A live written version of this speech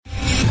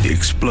The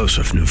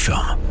explosive new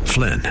film,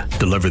 Flynn,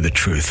 Deliver the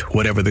Truth,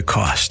 Whatever the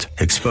Cost,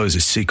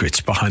 exposes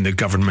secrets behind the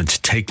government's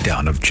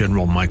takedown of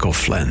General Michael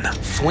Flynn.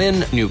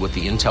 Flynn knew what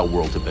the intel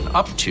world had been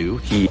up to.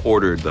 He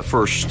ordered the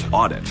first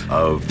audit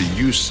of the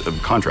use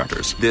of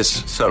contractors.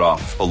 This set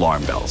off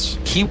alarm bells.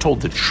 He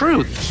told the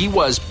truth. He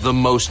was the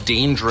most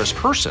dangerous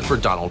person for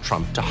Donald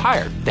Trump to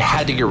hire. They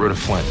had to get rid of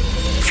Flynn.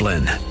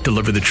 Flynn,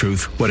 Deliver the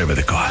Truth, Whatever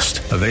the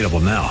Cost. Available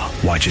now.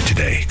 Watch it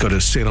today. Go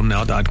to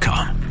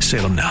salemnow.com.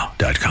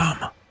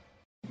 salemnow.com.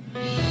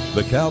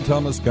 The Cal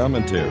Thomas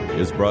Commentary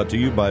is brought to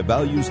you by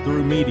Values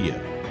Through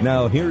Media.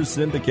 Now here's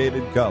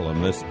syndicated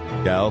columnist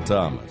Cal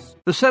Thomas.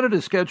 The Senate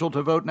is scheduled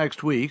to vote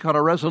next week on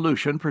a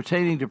resolution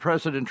pertaining to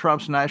President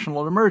Trump's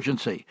national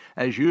emergency.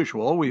 As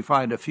usual, we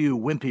find a few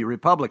wimpy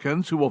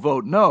Republicans who will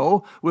vote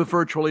no with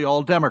virtually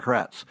all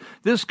Democrats.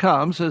 This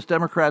comes as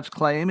Democrats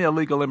claim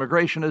illegal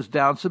immigration is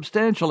down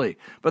substantially,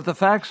 but the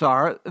facts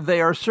are they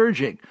are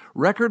surging.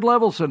 Record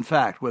levels, in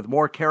fact, with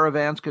more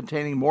caravans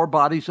containing more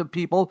bodies of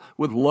people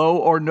with low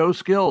or no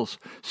skills.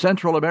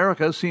 Central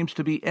America seems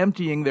to be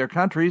emptying their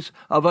countries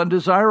of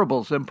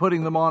undesirables and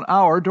putting them on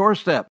our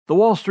doorstep. The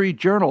Wall Street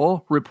Journal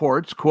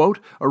reports,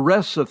 quote,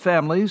 arrests of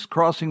families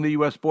crossing the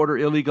U.S. border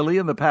illegally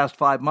in the past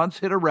 5 months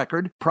hit a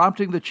record,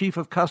 prompting the Chief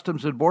of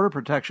Customs and Border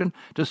Protection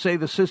to say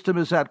the system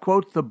is at,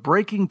 quote, the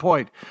breaking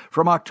point.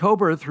 From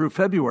October through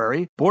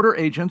February, border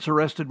agents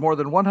arrested more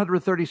than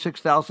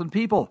 136,000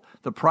 people.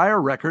 The prior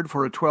record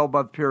for a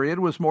 12-month period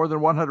was more than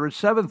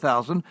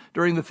 107,000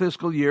 during the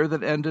fiscal year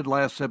that ended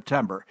last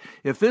September.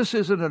 If this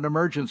isn't an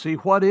emergency,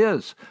 what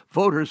is?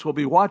 Voters will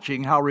be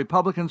watching how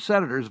Republican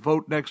senators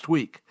vote next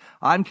week.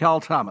 I'm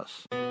Cal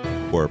Thomas.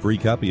 For a free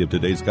copy of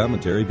today's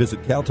commentary,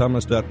 visit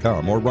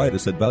calthomas.com or write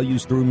us at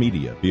Values Through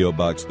Media, P.O.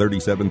 Box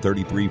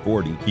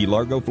 373340, Key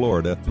Largo,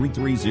 Florida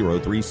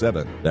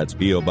 33037. That's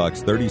P.O.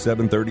 Box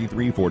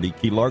 373340,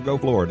 Key Largo,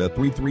 Florida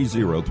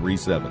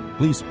 33037.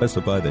 Please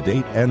specify the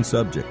date and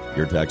subject.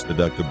 Your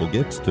tax-deductible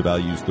gifts to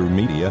Values Through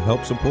Media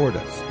help support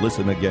us.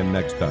 Listen again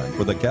next time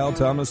for the Cal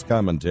Thomas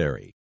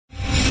Commentary.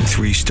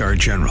 3-star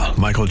General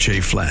Michael J.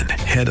 Flynn,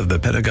 head of the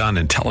Pentagon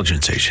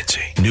Intelligence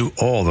Agency, knew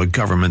all the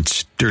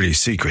government's dirty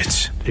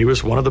secrets. He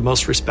was one of the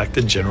most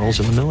respected generals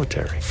in the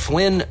military.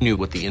 Flynn knew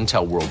what the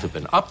intel world had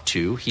been up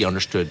to. He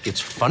understood its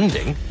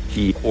funding.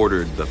 He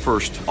ordered the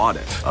first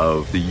audit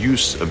of the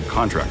use of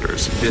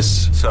contractors.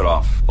 This set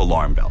off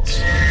alarm bells.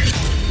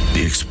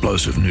 The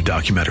explosive new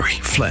documentary,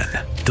 Flynn,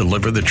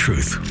 Deliver the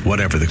Truth,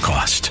 Whatever the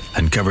Cost,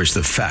 uncovers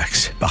the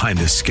facts behind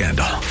this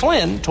scandal.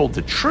 Flynn told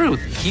the truth.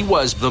 He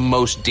was the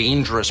most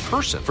dangerous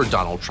person for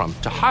Donald Trump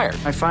to hire.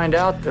 I find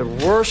out the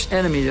worst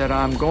enemy that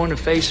I'm going to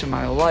face in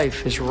my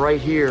life is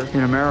right here in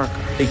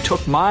America. They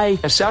took my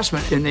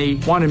assessment and they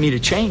wanted me to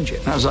change it.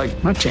 And I was like,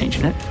 I'm not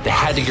changing it. They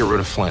had to get rid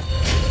of Flynn.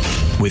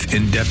 With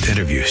in-depth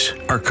interviews,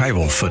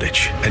 archival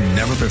footage, and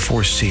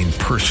never-before-seen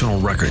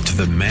personal records of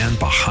the man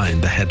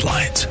behind the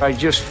headlines. I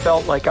just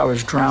felt like I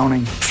was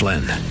drowning.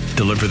 Flynn,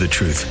 Deliver the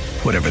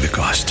Truth, Whatever the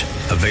Cost.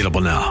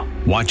 Available now.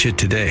 Watch it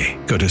today.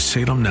 Go to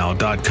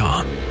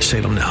salemnow.com.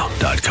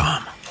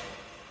 salemnow.com.